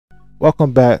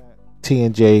Welcome back,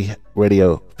 TNJ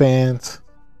Radio fans.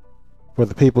 For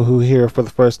the people who hear for the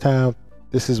first time,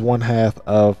 this is one half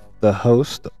of the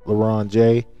host, LaRon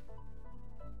J.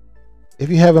 If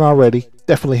you haven't already,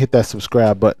 definitely hit that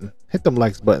subscribe button, hit them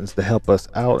likes buttons to help us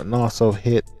out, and also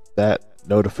hit that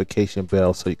notification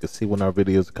bell so you can see when our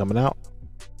videos are coming out.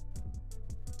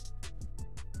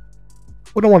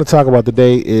 What I want to talk about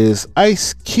today is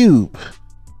Ice Cube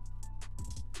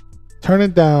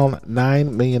turning down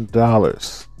 $9 million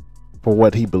for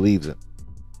what he believes in.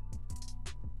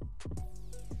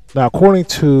 Now, according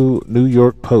to New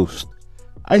York Post,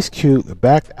 Ice Cube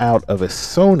backed out of a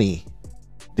Sony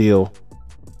deal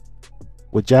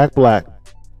with Jack Black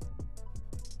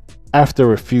after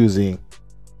refusing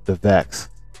the Vax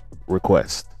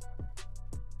request.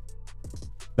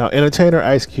 Now, entertainer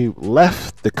Ice Cube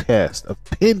left the cast of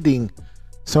pending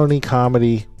Sony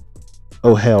comedy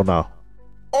Oh Hell No,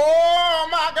 Oh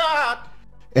my God,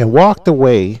 and walked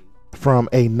away from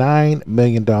a $9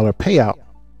 million payout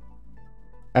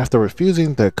after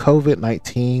refusing the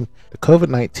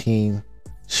COVID-19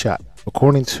 shot,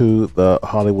 according to the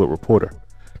Hollywood Reporter.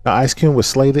 Now, Ice Cube was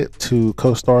slated to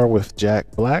co-star with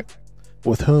Jack Black,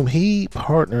 with whom he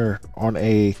partnered on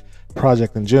a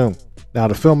project in June. Now,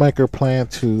 the filmmaker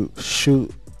planned to shoot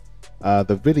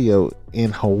the video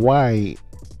in Hawaii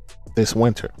this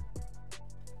winter.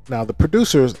 Now, the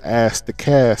producers asked the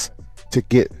cast to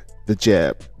get the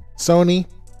jab. Sony,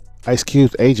 Ice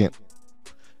Cube's agent,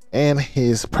 and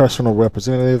his personal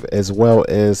representative, as well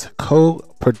as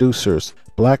co-producers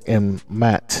Black and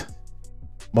Matt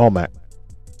Tolmach,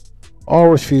 all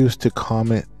refused to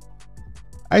comment.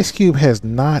 Ice Cube has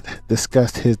not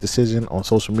discussed his decision on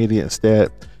social media,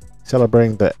 instead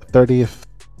celebrating the 30th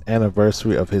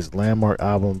anniversary of his landmark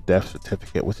album Death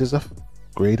Certificate, which is a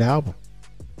great album,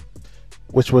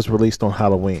 which was released on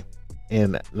Halloween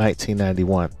in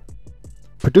 1991.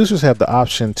 Producers have the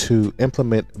option to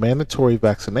implement mandatory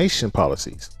vaccination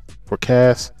policies for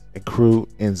cast and crew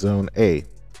in Zone A,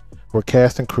 where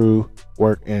cast and crew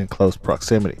work in close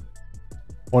proximity,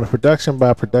 on a production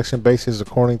by production basis,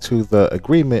 according to the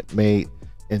agreement made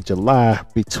in July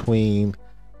between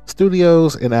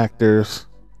studios and actors,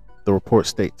 the report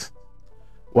states.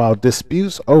 While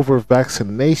disputes over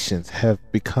vaccinations have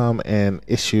become an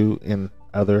issue in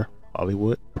other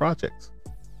Hollywood projects.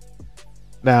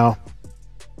 Now,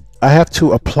 I have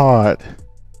to applaud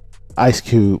Ice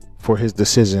Cube for his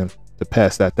decision to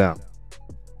pass that down.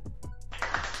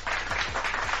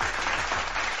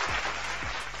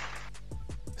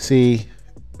 See,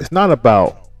 it's not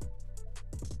about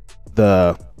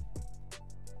the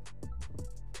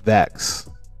vax.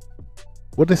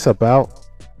 What it's about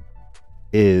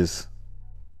is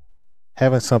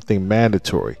having something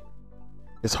mandatory.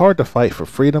 It's hard to fight for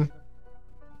freedom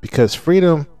because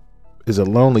freedom is a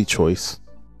lonely choice.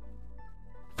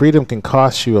 Freedom can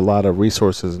cost you a lot of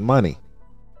resources and money.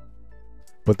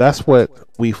 But that's what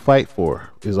we fight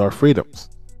for, is our freedoms,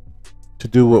 to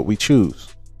do what we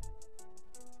choose.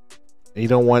 And you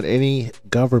don't want any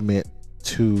government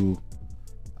to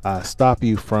stop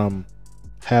you from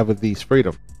having these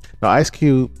freedoms. Now, Ice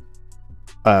Cube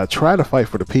tried to fight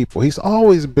for the people. He's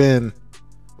always been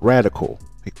radical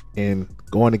in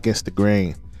going against the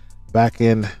grain. Back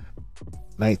in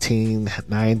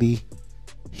 1990,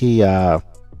 he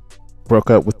broke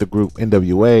up with the group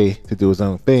NWA to do his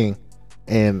own thing,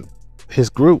 and his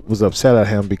group was upset at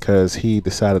him because he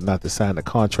decided not to sign the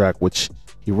contract, which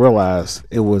he realized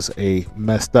it was a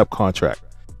messed up contract.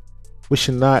 We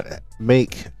should not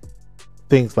make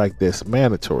things like this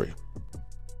mandatory.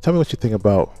 Tell me what you think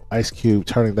about Ice Cube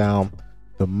turning down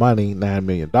the money, $9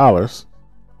 million,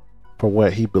 for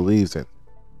what he believes in.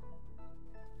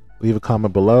 Leave a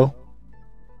comment below.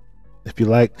 If you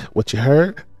like what you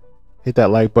heard, hit that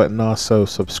like button. Also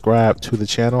subscribe to the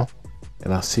channel,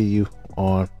 and I'll see you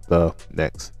on the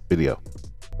next video.